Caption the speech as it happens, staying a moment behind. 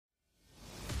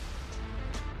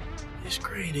This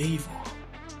great evil,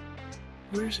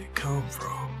 where's it come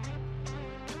from?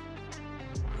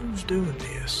 Who's doing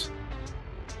this?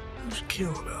 Who's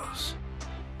killing us?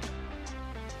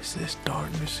 Is this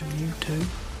darkness in you too?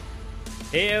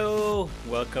 Heyo!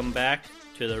 Welcome back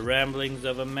to the Ramblings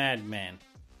of a Madman.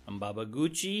 I'm Baba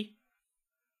Gucci.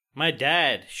 My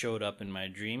dad showed up in my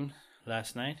dream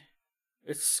last night.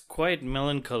 It's quite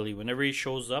melancholy whenever he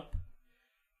shows up.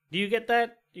 Do you get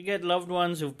that? You get loved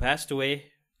ones who've passed away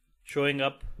showing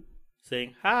up,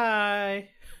 saying, hi!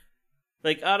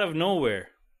 Like out of nowhere.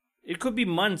 It could be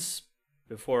months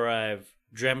before I've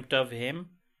dreamt of him.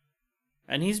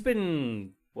 And he's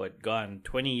been, gone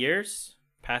 20 years?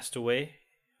 Passed away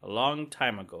a long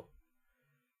time ago.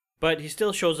 But he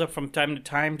still shows up from time to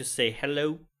time to say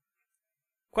hello.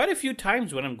 Quite a few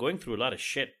times when I'm going through a lot of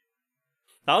shit.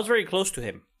 I was very close to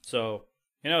him, so,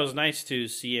 it was nice to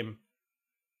see him.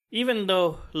 Even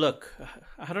though, look,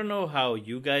 I don't know how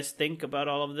you guys think about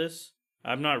all of this.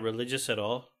 I'm not religious at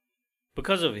all.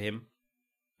 Because of him.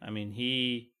 I mean,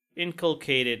 he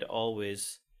inculcated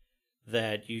always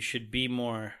that you should be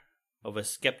more of a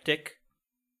skeptic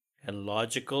and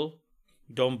logical.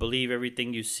 Don't believe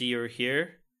everything you see or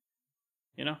hear.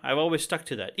 I've always stuck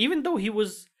to that. Even though he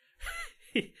was...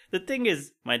 The thing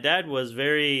is, my dad was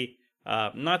very...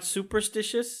 not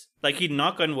superstitious. Like, he'd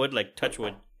knock on wood, like touch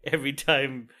wood, every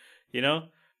time,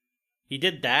 He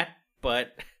did that,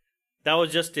 but that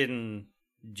was just in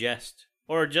jest.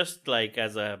 Or just like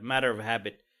as a matter of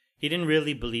habit. He didn't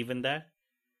really believe in that.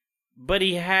 But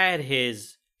he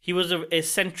was an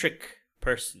eccentric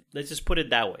person. Let's just put it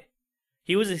that way.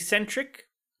 He was eccentric,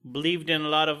 believed in a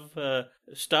lot of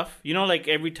stuff. Like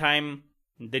every time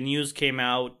the news came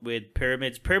out with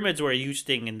pyramids. Pyramids were a huge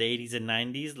thing in the 80s and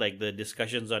 90s, like the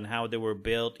discussions on how they were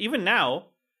built. Even now,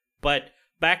 but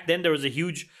back then there was a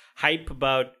huge hype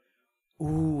about,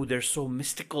 ooh, they're so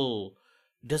mystical.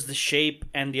 Does the shape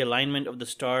and the alignment of the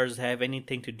stars have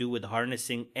anything to do with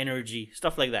harnessing energy?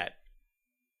 Stuff like that.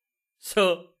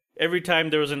 So every time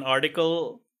there was an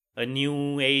article, a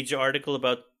new age article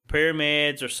about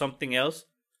pyramids or something else,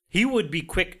 he would be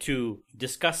quick to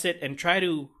discuss it and try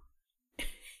to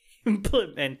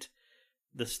implement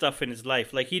the stuff in his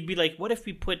life. Like, he'd be like, what if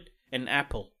we put an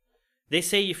apple? They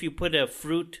say if you put a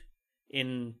fruit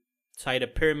inside a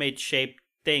pyramid-shaped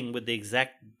thing with the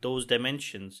exact those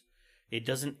dimensions, it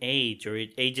doesn't age, or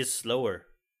it ages slower.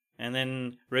 And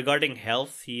then regarding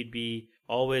health, he'd be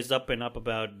always up and up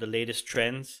about the latest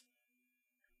trends.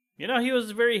 He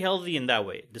was very healthy in that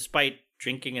way, despite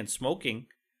drinking and smoking.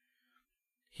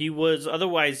 He was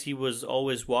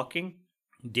always walking.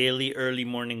 Daily early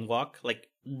morning walk, like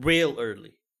real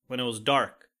early, when it was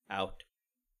dark out.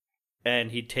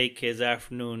 And he'd take his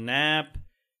afternoon nap.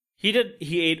 He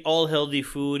ate all healthy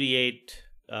food. He ate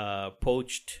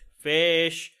poached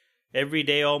fish every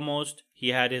day almost. He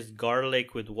had his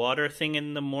garlic with water thing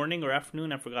in the morning or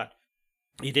afternoon, I forgot.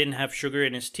 He didn't have sugar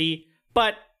in his tea,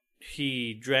 but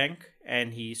he drank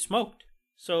and he smoked.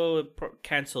 So it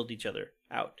canceled each other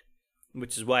out.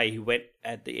 Which is why he went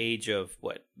at the age of,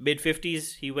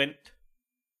 mid-50s he went.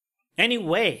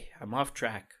 Anyway, I'm off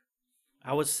track.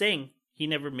 I was saying he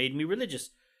never made me religious.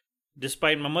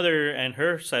 Despite my mother and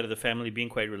her side of the family being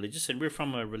quite religious, and we're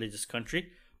from a religious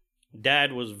country,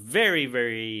 Dad was very,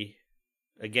 very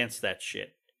against that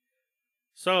shit.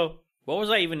 So, what was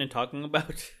I even talking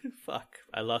about? Fuck,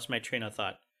 I lost my train of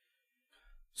thought.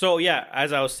 So, yeah,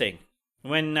 as I was saying,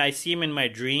 when I see him in my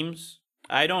dreams,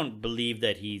 I don't believe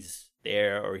that he's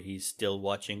there or he's still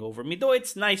watching over me, though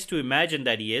it's nice to imagine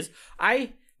that he is.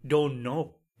 I don't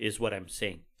know is what I'm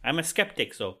saying. I'm a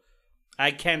skeptic, so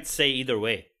I can't say either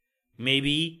way.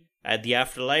 Maybe at the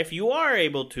afterlife you are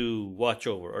able to watch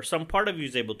over, or some part of you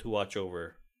is able to watch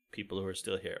over people who are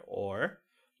still here. Or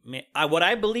what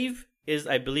I believe is,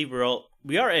 I believe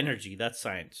we are energy. That's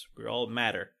science. We're all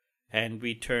matter, and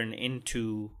we turn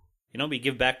into, we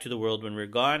give back to the world when we're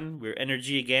gone. We're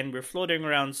energy again. We're floating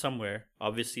around somewhere.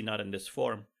 Obviously not in this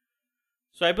form.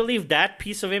 So I believe that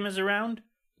piece of him is around.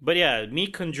 But yeah, me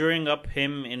conjuring up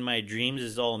him in my dreams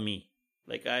is all me.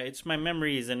 Like, it's my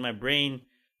memories and my brain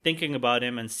thinking about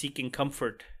him and seeking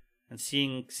comfort and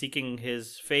seeking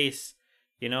his face,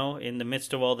 in the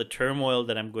midst of all the turmoil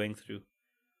that I'm going through.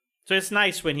 So it's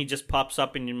nice when he just pops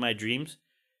up in my dreams.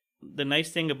 The nice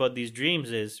thing about these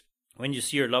dreams is when you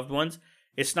see your loved ones,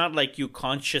 it's not like you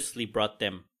consciously brought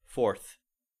them forth.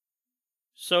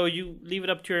 So you leave it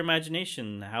up to your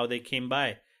imagination how they came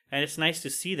by. And it's nice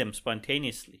to see them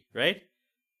spontaneously, right?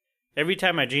 Every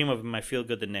time I dream of him, I feel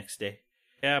good the next day.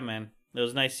 Yeah, man. It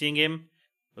was nice seeing him.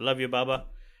 I love you, Baba.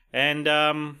 And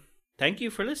thank you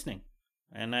for listening.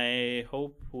 And I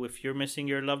hope if you're missing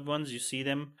your loved ones, you see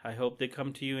them. I hope they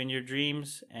come to you in your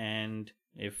dreams. And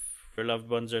if your loved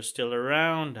ones are still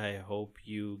around, I hope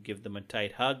you give them a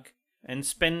tight hug and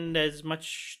spend as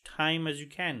much time as you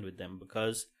can with them,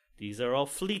 because these are all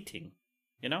fleeting,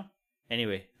 you know?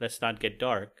 Anyway, let's not get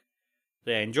dark.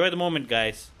 So yeah, enjoy the moment,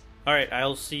 guys. Alright,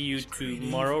 I'll see you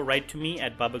tomorrow. Write to me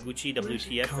at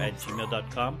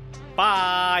babaguchiwtf@gmail.com.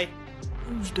 Bye!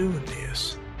 Who's doing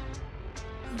this?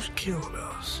 Who's killed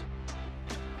us?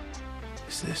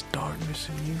 Is this darkness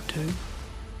in you too?